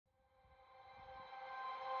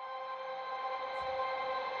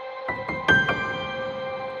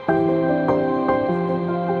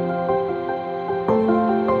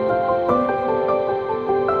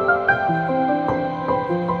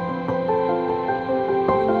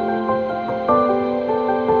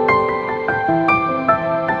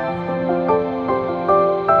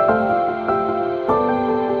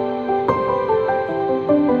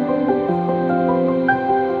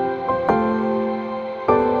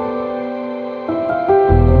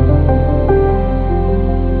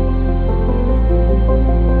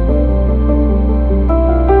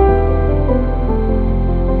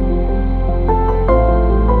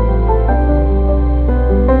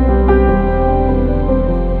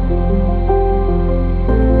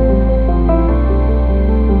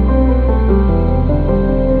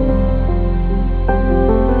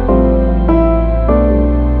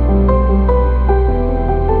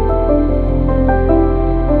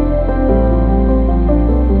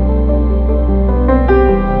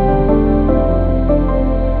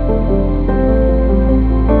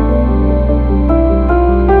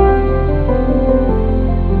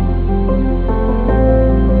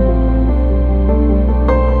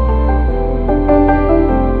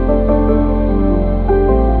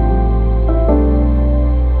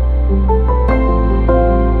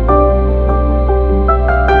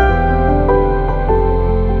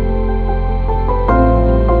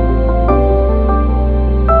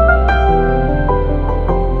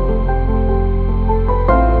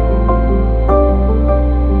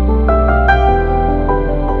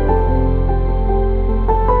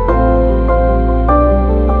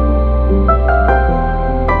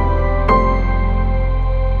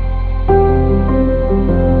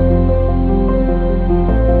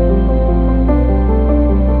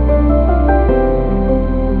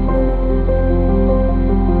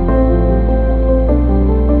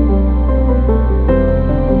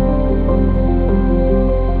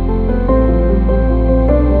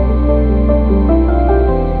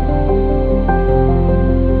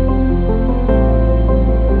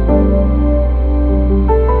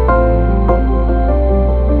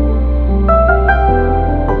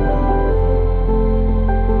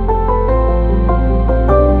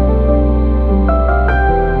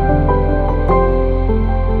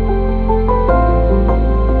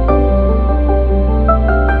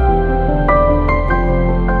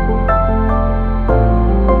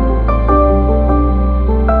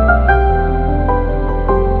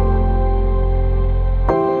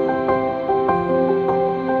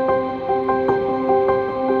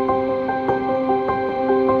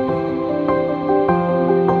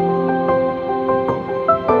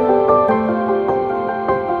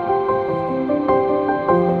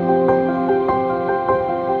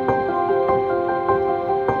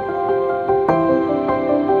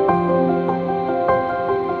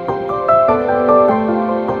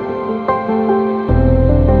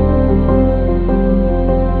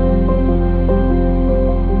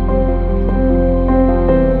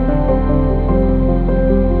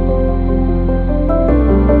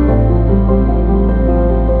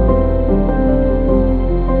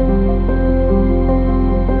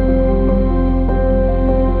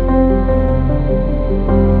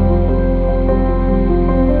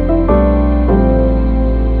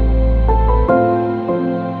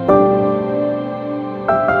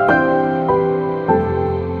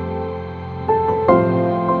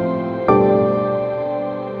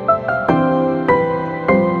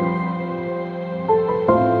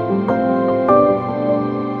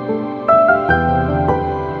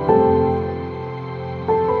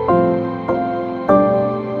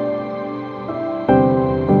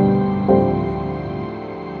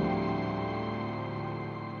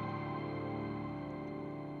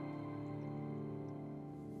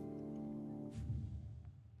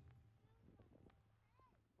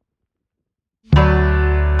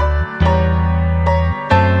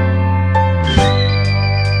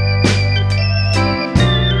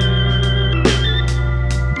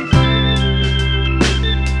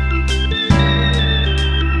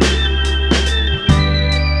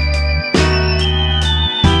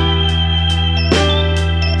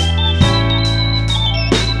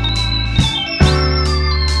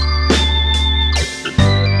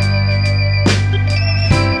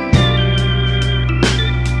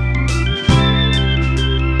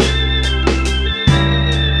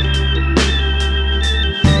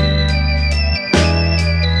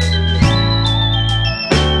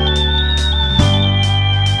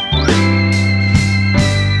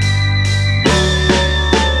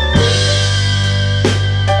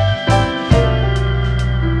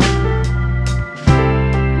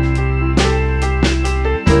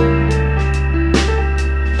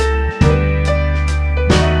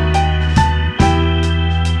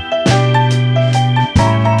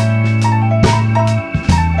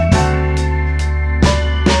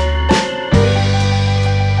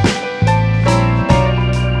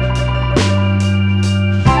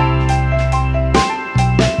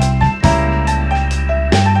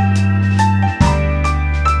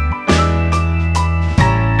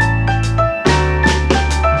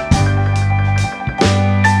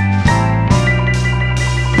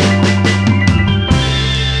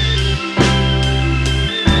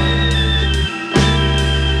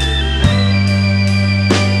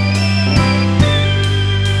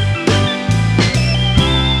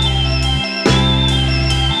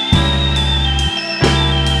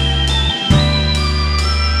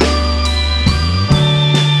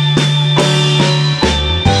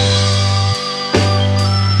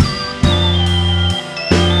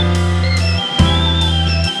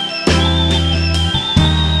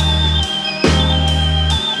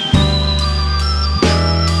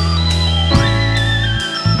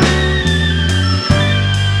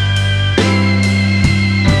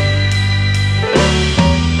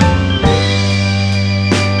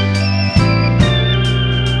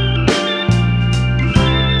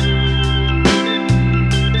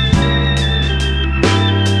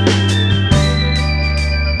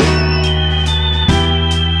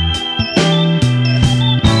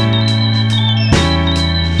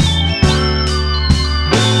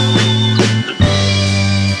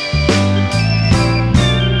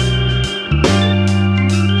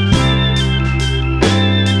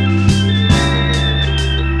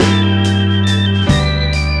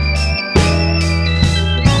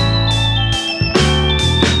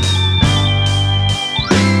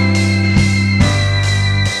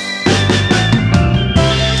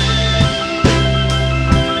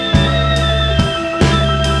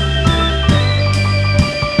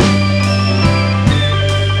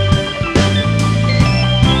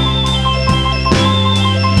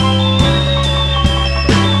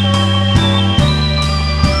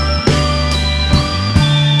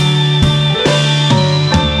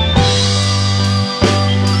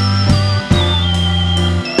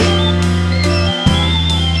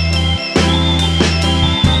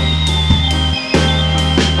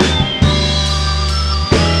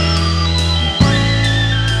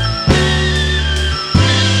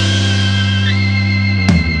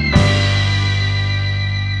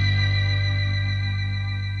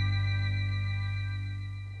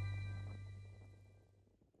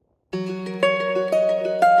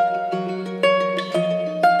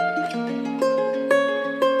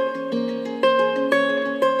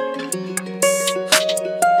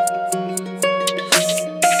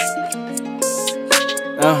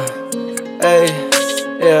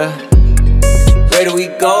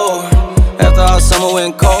go. After our summer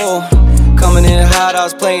went cold, coming in hot, I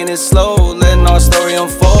was playing it slow, letting our story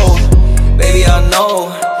unfold. Baby, I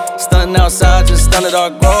know, stunting outside just stunted our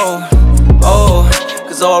growth. Oh,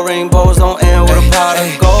 cause all rainbows don't end with a pot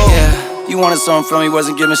of gold. Yeah, you wanted something from me,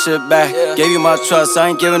 wasn't giving shit back. Gave you my trust, I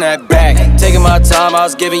ain't giving that back. Taking my time, I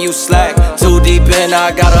was giving you slack. Too deep in, now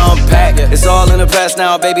I gotta unpack. It's all in the past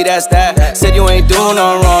now, baby, that's that. Said you ain't doing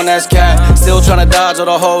nothing wrong, that's cap. Still tryna dodge all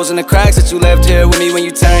the holes and the cracks that you left here with me when you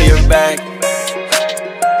turn your back.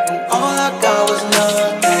 And all I got was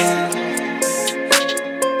nothing.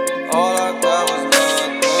 All I got was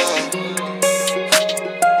nothing.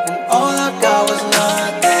 And all I got was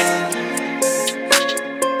nothing.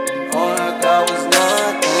 All I got was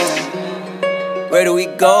nothing. Where do we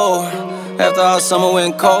go? After our summer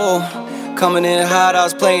went cold, coming in hot, I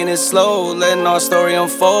was playing it slow, letting our story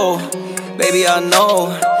unfold. Baby, I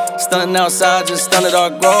know, stunting outside just stunted our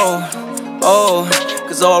growth. Oh,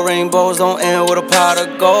 cause all rainbows don't end with a pot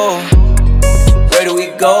of gold. Where do we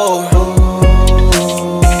go?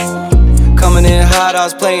 Coming in hot, I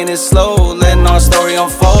was playing it slow, letting our story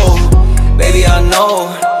unfold. Baby, I know,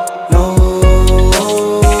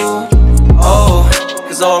 oh,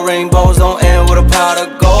 cause all rainbows don't end with a pot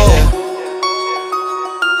of gold.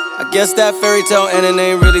 I guess that fairy tale ending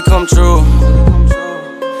ain't really come true.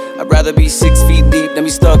 I'd rather be 6 feet deep than be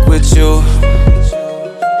stuck with you.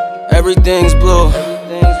 Everything's blue,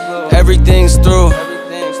 everything's through.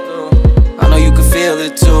 I know you can feel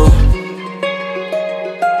it too.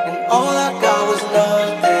 And all I got was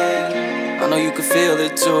nothing. I know you can feel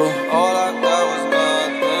it too. All I got was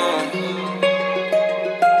nothing.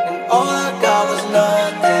 And all I got was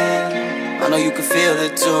nothing. I know you can feel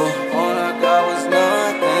it too.